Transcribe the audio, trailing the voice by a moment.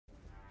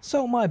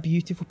So my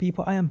beautiful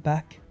people, I am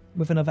back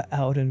with another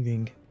Elden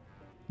Ring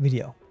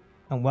video.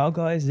 And well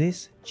guys,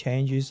 this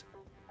changes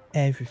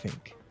everything.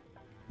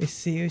 It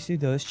seriously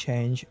does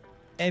change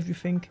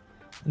everything.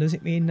 And does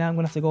it mean now I'm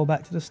going to have to go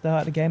back to the start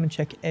of the game and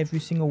check every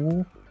single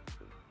wall?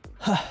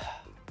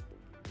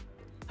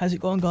 How's it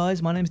going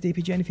guys? My name is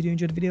DPJ, and if you do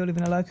enjoy the video,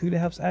 leaving a like really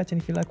helps out,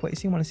 and if you like what you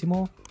see and want to see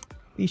more,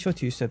 be sure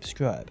to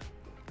subscribe.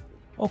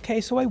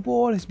 Okay, so a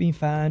wall has been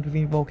found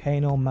within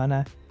Volcano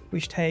Manor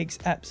which takes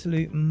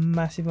absolute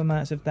massive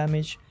amounts of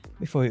damage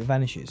before it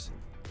vanishes.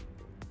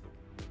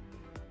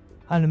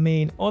 And I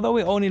mean, although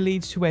it only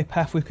leads to a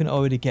path we can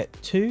already get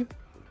to,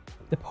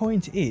 the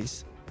point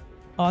is,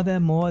 are there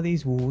more of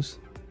these walls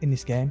in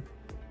this game?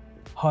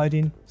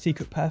 Hiding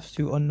secret paths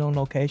to unknown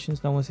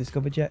locations no one's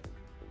discovered yet?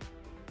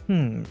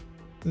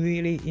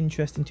 Really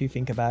interesting to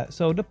think about.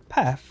 So the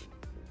path,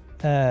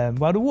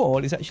 well, the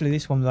wall is actually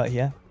this one right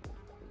here.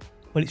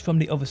 Well, it's from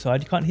the other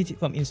side. You can't hit it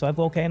from inside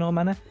Volcano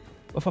Manor,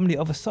 but from the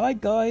other side,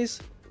 guys,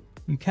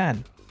 you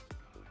can.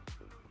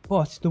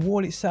 But the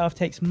wall itself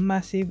takes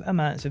massive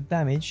amounts of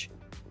damage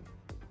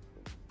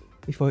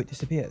before it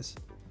disappears.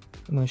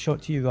 I'm going to show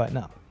it to you right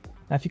now.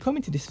 Now, if you come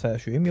into this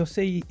first room, you'll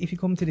see, if you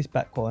come to this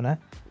back corner,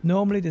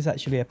 normally there's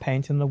actually a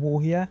painting on the wall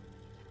here.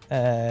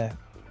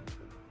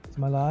 Is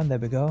my line? There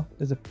we go.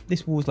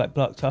 This wall's like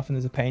blocked off and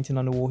there's a painting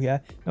on the wall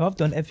here. Now, I've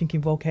done everything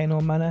in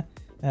Volcano Manor,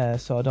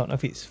 so I don't know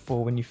if it's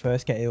for when you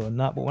first get here or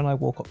not, but when I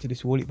walk up to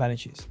this wall, it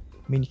vanishes.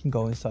 I mean, you can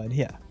go inside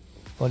here,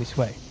 go this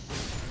way.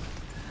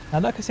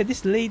 Now, like I said,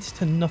 this leads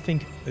to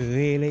nothing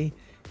really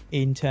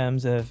in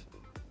terms of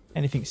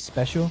anything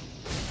special,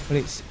 but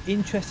it's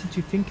interesting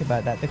to think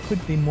about that. There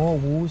could be more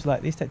walls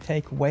like this that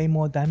take way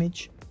more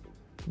damage,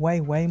 way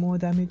more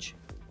damage,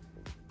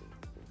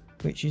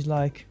 which is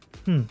like,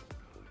 that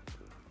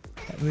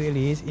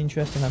really is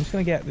interesting. I'm just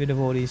going to get rid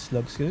of all these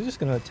slugs because they're just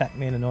going to attack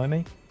me and annoy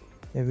me.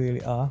 They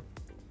really are.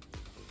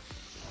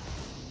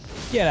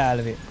 Get out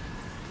of it.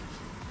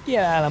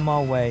 Get out of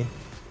my way.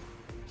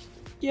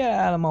 Get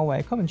out of my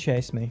way. Come and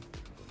chase me.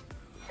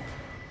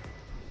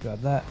 Grab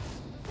that.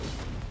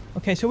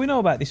 Okay, so we know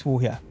about this wall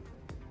here.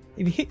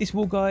 If you hit this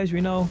wall, guys,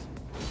 we know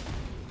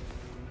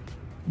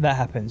that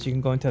happens. You can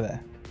go into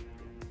there.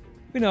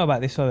 We know about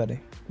this already.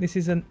 This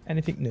isn't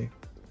anything new.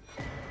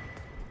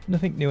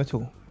 Nothing new at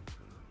all.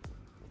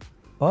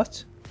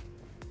 But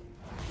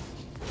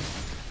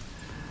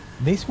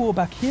this wall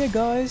back here,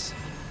 guys,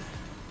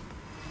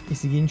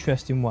 is the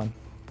interesting one.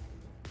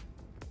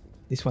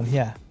 This one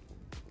here,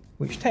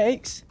 which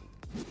takes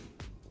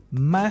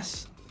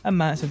mass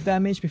amounts of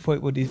damage before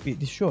it will be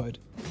destroyed.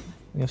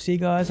 And you'll see,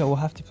 guys, I will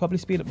have to probably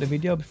speed up the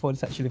video before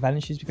this actually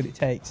vanishes because it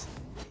takes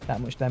that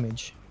much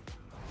damage.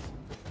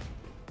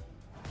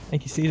 And you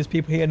can see there's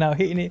people here now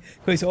hitting it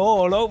because it's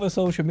all over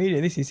social media.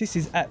 This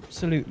is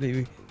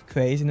absolutely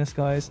craziness,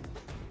 guys.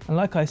 And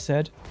like I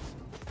said,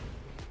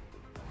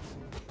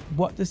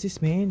 what does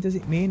this mean? Does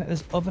it mean that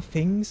there's other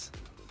things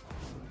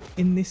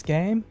in this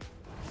game?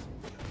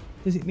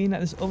 Does it mean that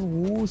there's other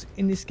walls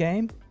in this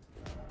game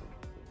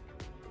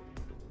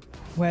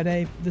where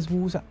there's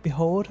walls that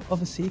behold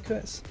other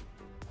secrets?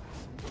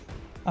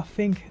 I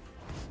think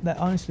that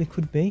honestly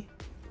could be.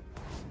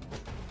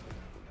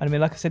 I mean,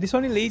 like I said, this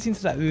only leads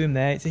into that room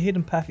there. It's a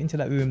hidden path into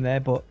that room there,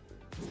 but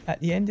at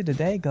the end of the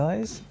day,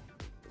 guys,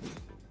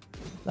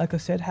 like I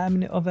said, how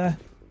many other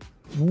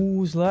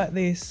walls like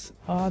this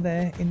are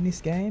there in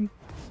this game?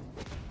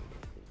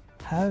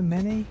 How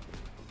many?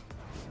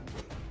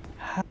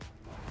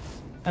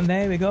 And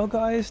there we go,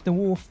 guys. The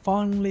wall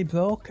finally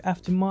broke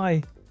after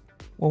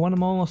one of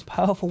my most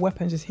powerful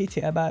weapons has hit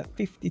it about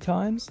 50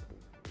 times.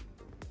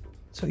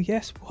 So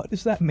yes, what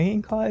does that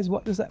mean, guys?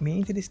 What does that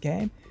mean to this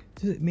game?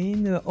 Does it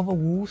mean there are other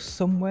walls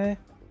somewhere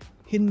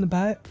hidden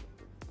about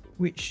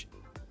which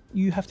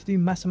you have to do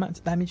mass amounts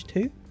of damage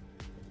to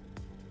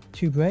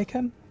break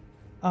them?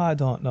 I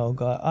don't know,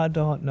 guys. I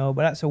don't know,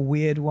 but that's a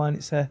weird one.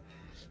 It's an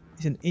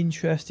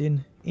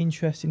interesting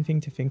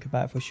thing to think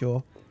about for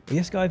sure. But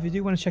yes, guys, if you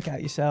do want to check it out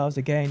yourselves,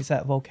 again, it's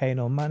at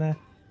Volcano Manor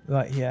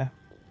right here,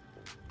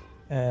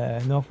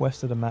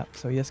 northwest of the map.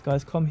 So yes,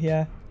 guys, come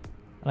here,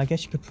 and I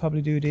guess you could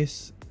probably do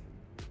this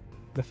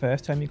the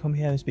first time you come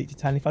here and speak to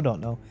Tanif. I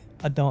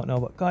don't know,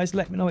 but guys,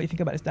 let me know what you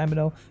think about this down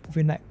below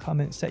in that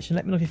comment section.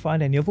 Let me know if you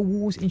find any other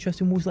walls,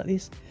 interesting walls like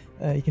this.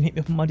 You can hit me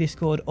up on my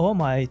Discord or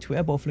my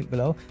Twitter, both linked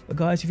below. But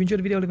guys, if you enjoyed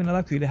the video, leaving a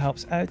like really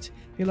helps out.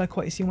 If you like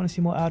what you see and want to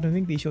see more Elden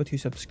Ring, be sure to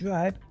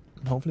subscribe,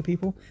 and hopefully,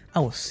 people, I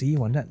will see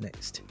you on that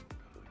next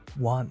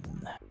one.